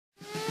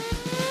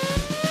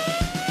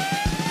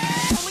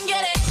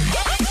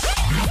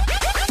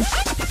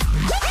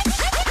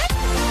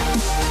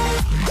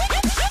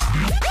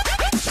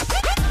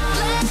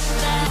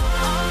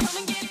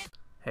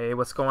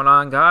What's going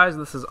on, guys?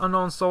 This is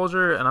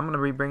UnkknownSoldier, and I'm going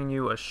to be bringing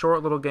you a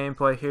short little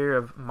gameplay here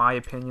of my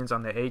opinions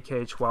on the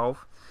AK-12.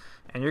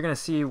 And you're going to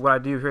see what I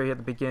do here at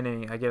the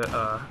beginning. I get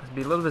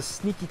be a little bit of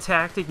sneaky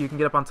tactic. You can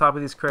get up on top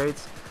of these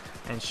crates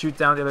and shoot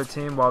down the other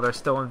team while they're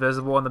still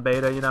invisible in the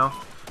beta, you know.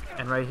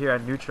 And right here I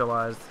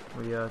neutralized.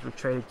 We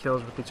traded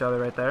kills with each other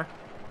right there.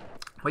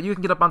 But you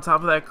can get up on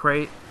top of that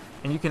crate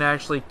and you can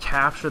actually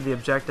capture the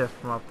objective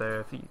from up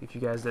there if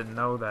you guys didn't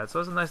know that. So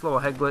it's a nice little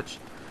head glitch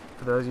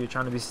for those of you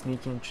trying to be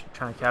sneaky and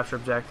trying to capture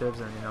objectives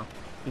and, you know,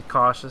 be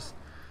cautious.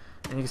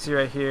 And you can see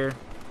right here,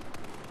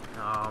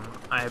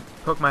 I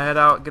poke my head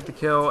out, get the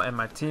kill, and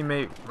my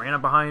teammate ran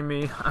up behind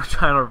me. I'm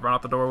trying to run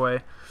out the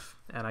doorway,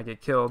 and I get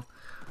killed.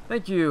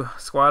 Thank you,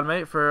 squad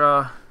mate,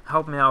 for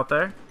helping me out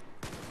there.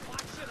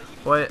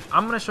 But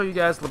I'm going to show you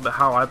guys a little bit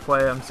how I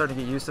play. I'm starting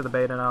to get used to the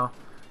beta now.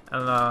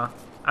 And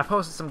I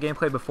posted some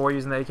gameplay before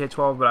using the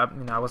AK-12,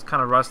 but I was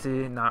kind of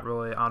rusty, not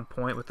really on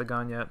point with the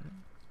gun yet.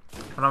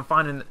 But I'm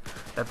finding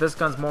that this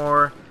gun's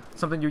more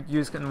something you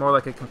use more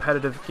like a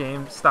competitive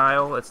game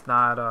style. It's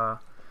not. I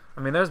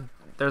mean,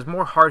 there's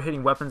more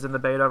hard-hitting weapons in the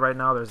beta right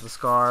now. There's the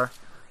SCAR,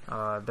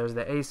 there's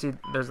the AC,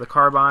 there's the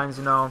carbines,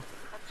 you know.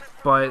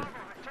 But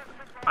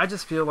I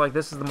just feel like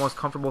this is the most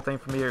comfortable thing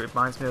for me. It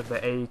reminds me of the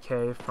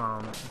AK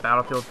from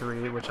Battlefield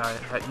 3, which I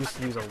used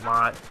to use a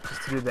lot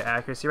just to do the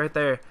accuracy. Right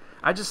there,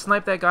 I just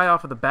sniped that guy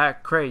off of the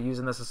back crate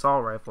using this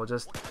assault rifle.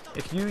 Just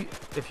if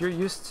you're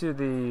used to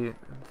the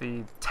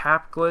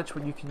tap glitch,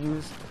 what you can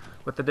use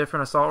with the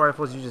different assault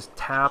rifles, you just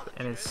tap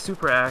and it's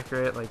super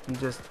accurate. Like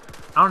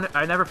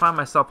I never find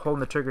myself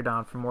holding the trigger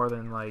down for more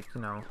than, like,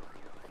 you know,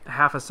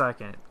 half a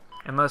second,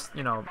 unless,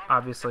 you know,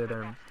 obviously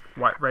they're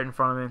right in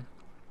front of me.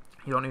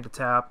 You don't need to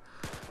tap.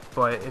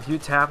 But if you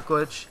tap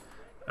glitch,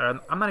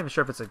 I'm not even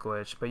sure if it's a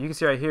glitch, but you can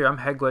see right here I'm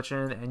head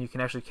glitching, and you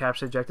can actually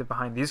capture the objective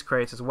behind these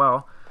crates as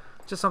well.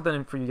 Just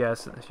something for you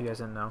guys if you guys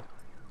didn't know.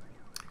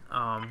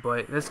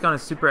 But this gun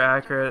is super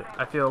accurate.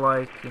 I feel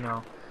like, you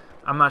know,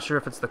 I'm not sure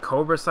if it's the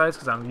Cobra sights,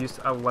 because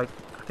I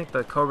think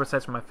the Cobra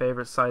sights are my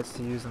favorite sights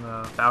to use in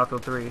the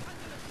Battlefield 3.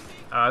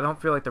 I don't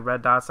feel like the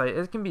red dot sight.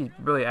 It can be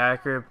really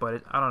accurate,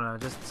 but I don't know.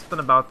 Just something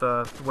about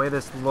the way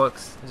this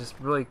looks is just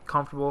really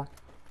comfortable.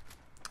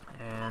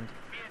 And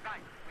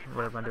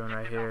what am I doing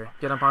right here?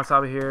 Get up on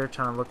top of here,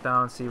 trying to look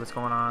down and see what's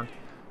going on.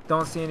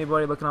 Don't see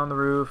anybody looking on the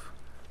roof.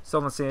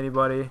 Still don't see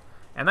anybody.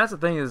 And that's the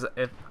thing is,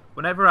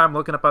 whenever I'm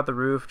looking up at the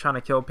roof trying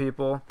to kill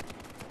people,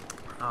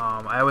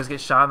 I always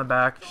get shot in the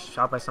back,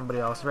 shot by somebody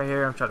else. Right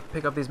here, I'm trying to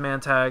pick up these man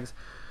tags.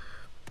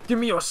 Give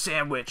me your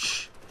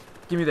sandwich.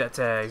 Give me that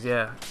tags.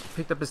 Yeah,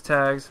 picked up his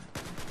tags,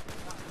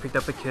 picked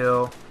up the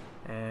kill,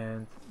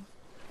 and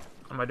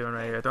what am I doing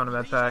right here? Throwing a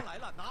med pack.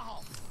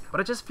 But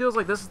it just feels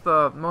like this is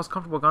the most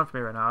comfortable gun for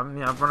me right now. I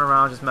mean, I'm running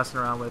around just messing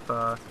around with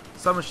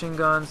submachine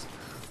guns,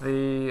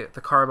 the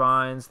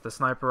carbines, the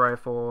sniper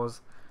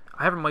rifles.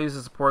 I haven't really used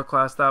the support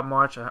class that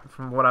much.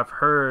 From what I've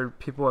heard,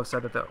 people have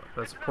said that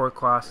the support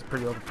class is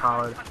pretty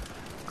overpowered.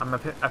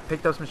 I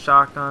picked up some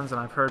shotguns,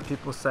 and I've heard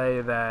people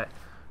say that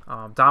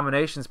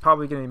Domination is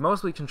probably going to be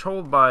mostly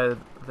controlled by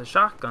the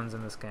shotguns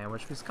in this game,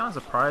 which is kind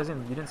of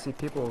surprising. You didn't see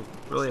people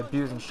really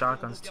abusing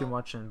shotguns too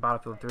much in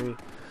Battlefield 3.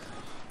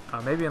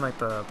 Maybe in like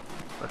the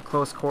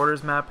close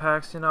quarters map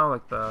packs, you know,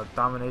 like the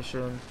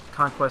Domination,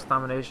 Conquest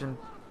Domination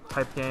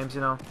type games,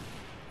 you know,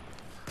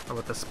 or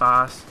with the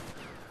SPAS.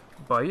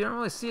 But you don't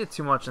really see it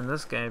too much in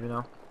this game, you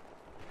know.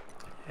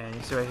 And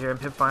you see right here, I'm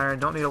hip firing.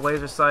 Don't need a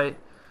laser sight.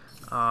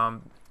 I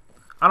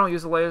don't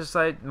use a laser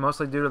sight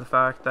mostly due to the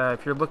fact that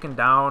if you're looking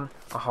down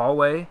a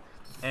hallway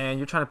and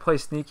you're trying to play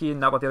sneaky and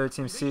not let the other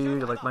team see you,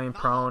 you're like laying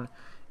prone.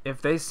 If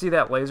they see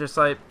that laser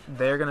sight,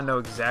 they're gonna know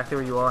exactly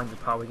where you are, and you're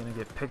probably gonna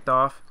get picked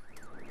off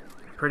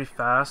pretty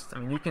fast. I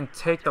mean, you can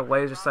take the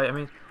laser sight. I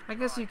mean, I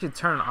guess you could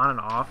turn it on and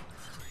off,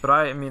 but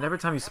I mean, every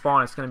time you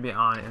spawn, it's gonna be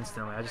on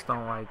instantly. I just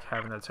don't like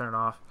having to turn it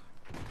off.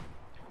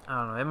 I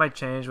don't know. It might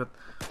change with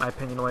my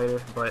opinion later,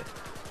 but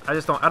I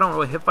don't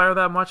really hip fire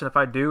that much, and if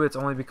I do, it's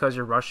only because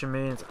you're rushing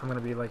me. I'm gonna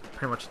be like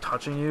pretty much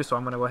touching you, so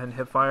I'm gonna go ahead and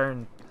hip fire.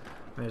 And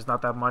I mean, there's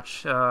not that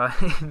much.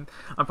 I'm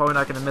probably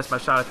not gonna miss my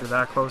shot if you're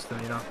that close to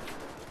me, you know.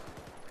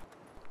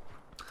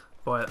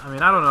 But I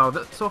mean, I don't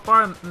know. So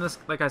far in this,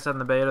 like I said in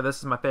the beta, this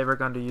is my favorite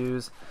gun to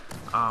use.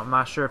 I'm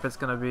not sure if it's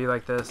gonna be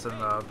like this in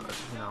the,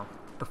 you know,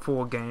 the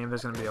full game.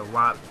 There's gonna be a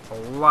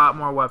lot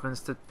more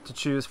weapons to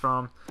choose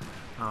from,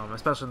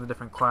 especially in the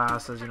different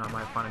classes. You know, I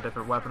might find a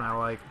different weapon I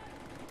like.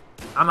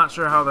 I'm not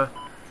sure how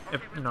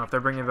if they're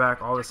bringing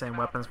back all the same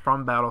weapons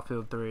from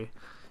Battlefield 3.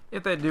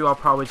 If they do, I'll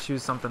probably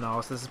choose something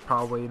else. This is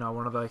probably, you know,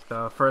 one of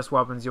the first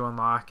weapons you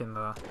unlock in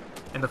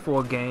the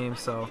full game.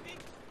 So,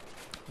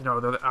 you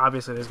know,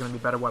 obviously there's going to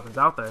be better weapons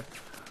out there.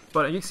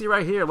 But you can see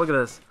right here, look at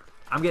this.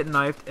 I'm getting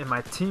knifed, and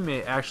my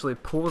teammate actually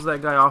pulls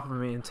that guy off of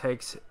me and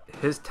takes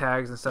his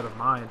tags instead of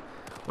mine,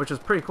 which is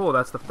pretty cool.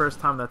 That's the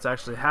first time that's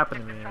actually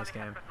happened to me in this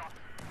game.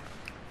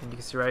 And you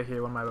can see right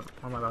here, what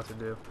am I about to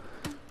do?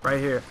 Right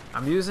here,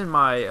 I'm using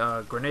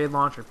my grenade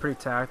launcher pretty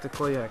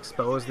tactically. I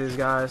expose these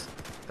guys.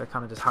 They're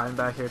kind of just hiding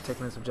back here,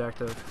 taking this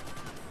objective.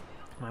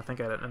 And I think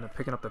I ended up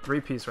picking up the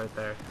 3-piece right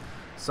there.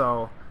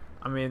 So,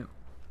 I mean,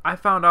 I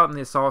found out in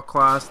the assault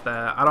class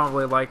that I don't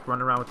really like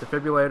running around with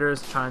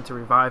defibrillators trying to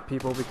revive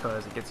people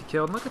because it gets you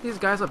killed. And look at these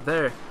guys up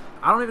there.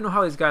 I don't even know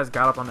how these guys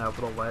got up on that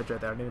little ledge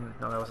right there. I didn't even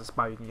know that was a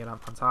spot you can get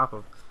up on top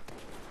of.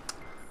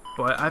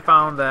 But I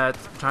found that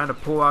trying to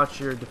pull out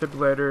your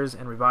defibrillators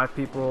and revive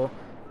people,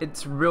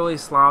 it's really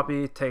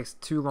sloppy, it takes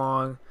too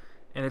long,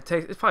 and it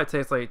probably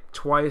takes like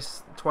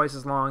twice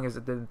as long as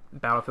it did in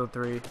Battlefield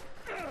 3.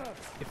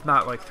 If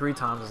not like 3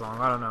 times as long.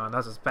 I don't know. And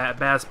that's just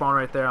bad spawn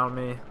right there on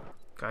me.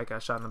 Guy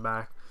got shot in the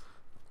back.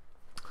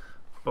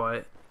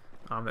 But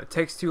it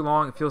takes too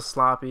long, it feels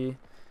sloppy,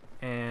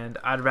 and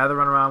I'd rather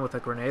run around with a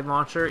grenade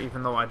launcher,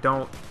 even though I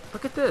don't.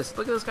 Look at this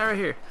guy right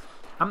here.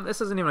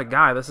 This isn't even a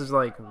guy, this is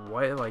like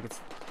what, like it's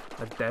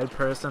a dead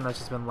person that's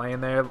just been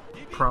laying there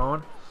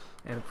prone,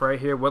 and right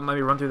here wouldn't let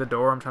me run through the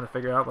door. I'm trying to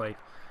figure out like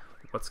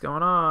what's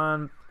going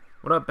on.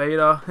 What up,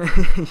 beta?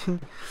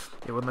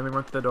 It wouldn't let me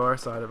run through the door,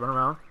 so I had to run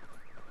around.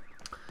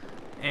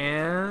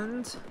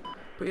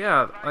 But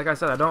yeah, like I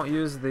said, I don't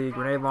use the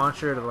grenade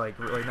launcher to like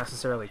really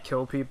necessarily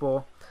kill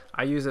people.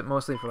 I use it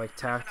mostly for like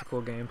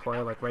tactical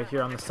gameplay, like right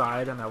here on the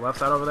side, on that left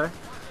side over there.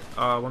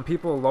 When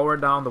people lower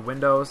down the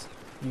windows,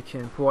 you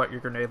can pull out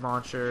your grenade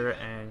launcher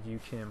and you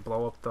can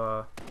blow up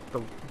the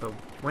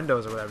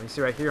windows or whatever. You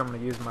see right here, I'm going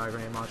to use my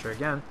grenade launcher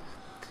again,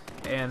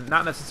 and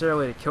not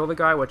necessarily to kill the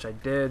guy, which I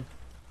did,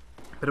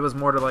 but it was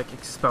more to like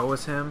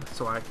expose him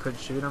so I could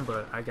shoot him.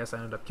 But I guess I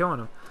ended up killing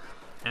him,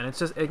 and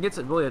it gets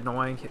really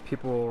annoying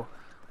people.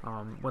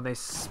 When they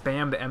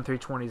spam the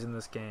M320s in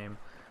this game.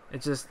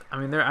 It just, I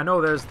mean, I know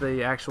there's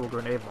the actual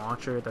grenade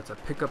launcher that's a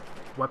pickup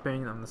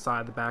weapon on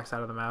the back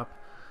side of the map,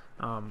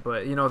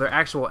 but you know, they're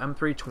actual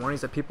M320s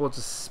that people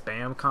just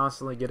spam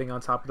constantly getting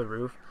on top of the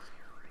roof.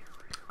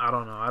 I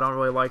don't know, I don't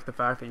really like the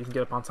fact that you can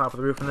get up on top of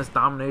the roof in this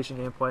domination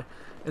gameplay.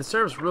 It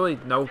serves really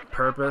no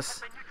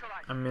purpose.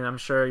 I mean, I'm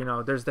sure, you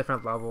know, there's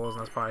different levels,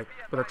 and that's probably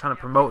what they're trying to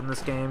promote in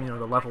this game, you know,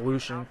 the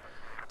levolution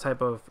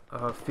type of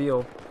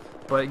feel.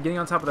 But getting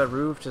on top of that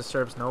roof just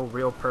serves no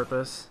real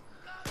purpose.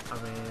 I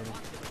mean,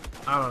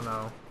 I don't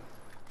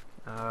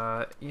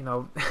know. You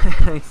know,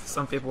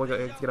 some people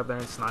get up there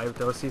and snipe,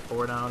 throw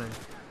C4 down and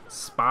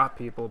spot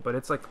people, but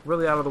it's like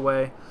really out of the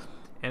way,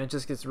 and it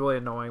just gets really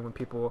annoying when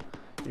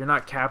you're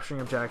not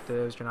capturing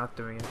objectives, you're not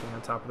doing anything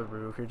on top of the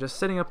roof, you're just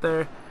sitting up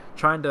there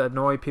trying to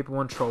annoy people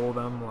and troll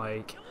them.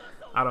 Like,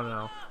 I don't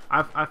know.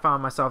 I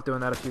found myself doing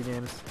that a few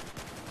games.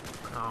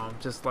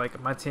 Just like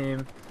my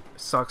team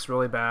sucks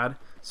really bad,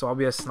 so I'll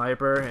be a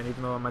sniper, and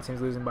even though my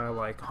team's losing by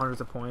like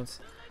hundreds of points,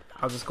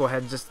 I'll just go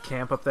ahead and just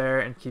camp up there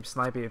and keep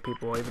sniping at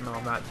people even though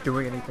I'm not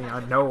doing anything.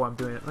 I know I'm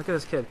doing it. Look at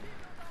this kid.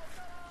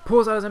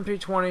 Pulls out his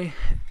MP20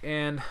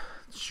 and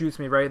shoots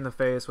me right in the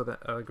face with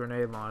a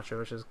grenade launcher,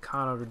 which is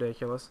kind of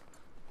ridiculous.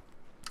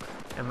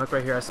 And look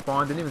right here, I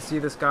spawned, didn't even see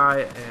this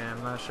guy, and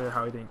I'm not sure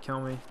how he didn't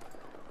kill me.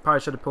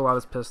 Probably should have pulled out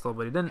his pistol,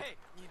 but he didn't.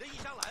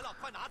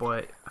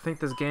 But I think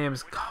this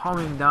game's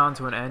coming down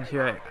to an end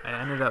here. I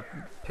ended up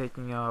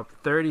picking up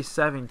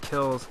 37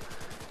 kills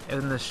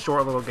in this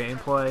short little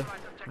gameplay.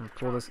 I'm gonna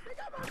pull this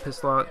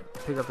pistol out,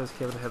 pick up this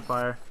kid with a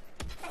hipfire,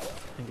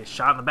 and get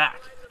shot in the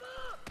back.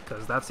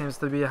 Because that seems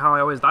to be how I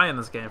always die in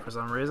this game for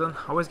some reason.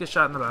 Always get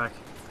shot in the back.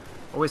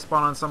 Always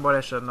spawn on somebody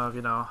I shouldn't have,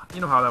 you know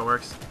how that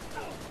works.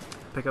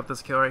 Pick up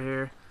this kill right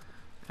here.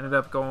 Ended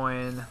up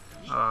going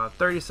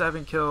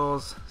 37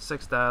 kills,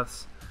 6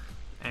 deaths.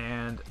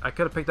 And I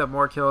could have picked up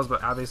more kills,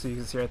 but obviously you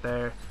can see right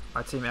there,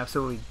 my team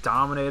absolutely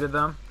dominated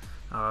them.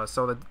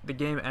 So the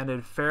game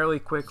ended fairly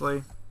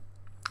quickly,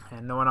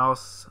 and no one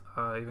else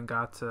even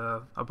got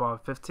to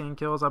above 15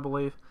 kills, I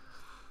believe.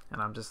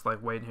 And I'm just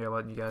like waiting here,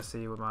 letting you guys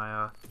see with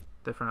my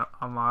different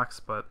unlocks.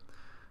 But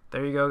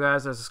there you go,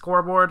 guys. There's a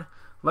scoreboard.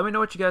 Let me know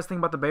what you guys think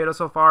about the beta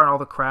so far and all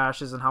the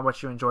crashes and how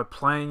much you enjoy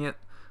playing it.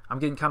 I'm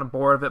getting kind of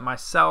bored of it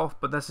myself,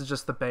 but this is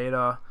just the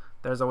beta.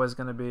 There's always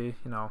going to be,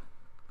 you know,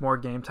 more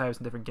game types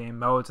and different game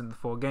modes in the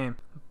full game.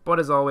 But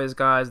as always,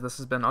 guys, this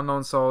has been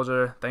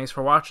UnkknownSoldier. Thanks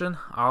for watching.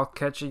 I'll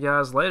catch you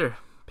guys later.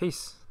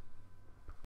 Peace.